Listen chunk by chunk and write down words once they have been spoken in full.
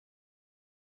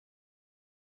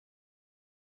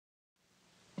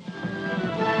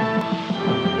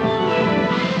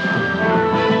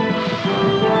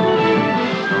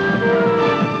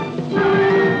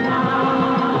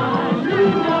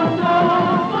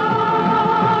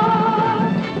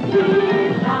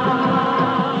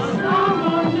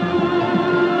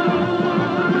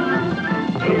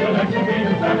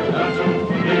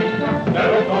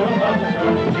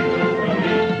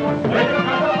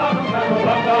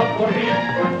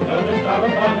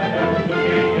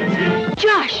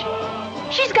Josh!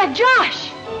 She's got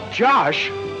Josh!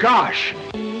 Josh? Gosh!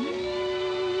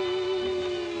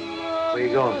 Where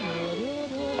you going?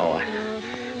 Oh,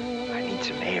 I need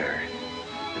some air.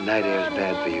 The night air's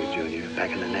bad for you, Junior.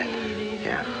 Back in the net.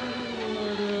 Yeah.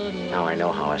 Now I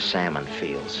know how a salmon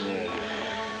feels.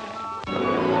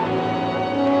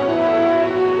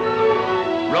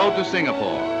 Road to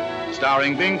Singapore,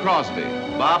 starring Bing Crosby,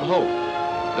 Bob Hope,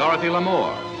 Dorothy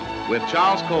Lamour, with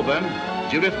Charles Coburn,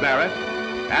 Judith Barrett,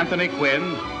 Anthony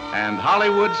Quinn, and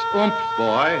Hollywood's oomph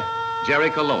boy, Jerry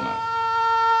Colonna.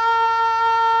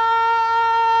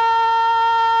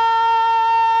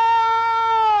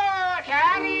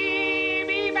 Carry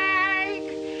me back,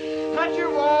 country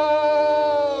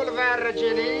road,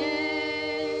 Virginia.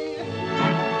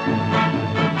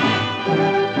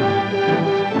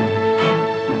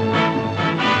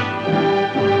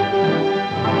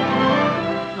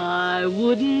 I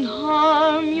wouldn't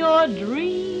harm your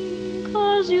dream,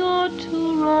 'cause you're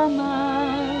too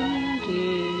romantic.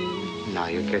 Now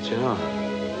you're catching on.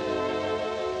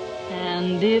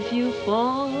 And if you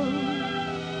fall,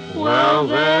 well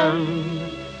then,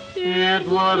 it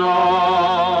would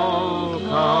all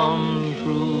come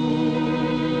true.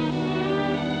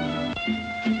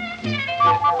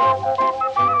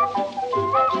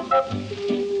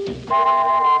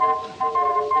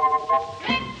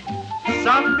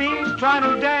 Sunbeams trying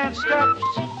to dance steps,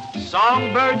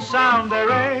 songbirds sound their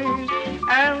A's,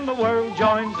 and the world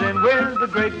joins in with a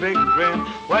great big grin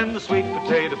when the sweet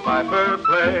potato piper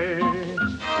plays.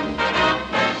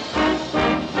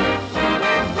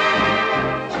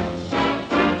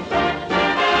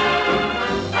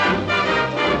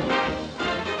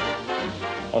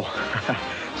 Oh,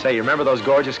 say, you remember those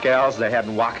gorgeous gals they had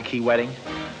in Waikiki wedding?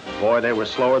 Boy, they were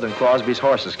slower than Crosby's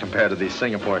horses compared to these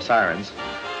Singapore sirens.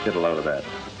 Get a load of that.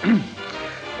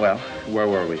 Well, where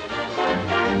were we?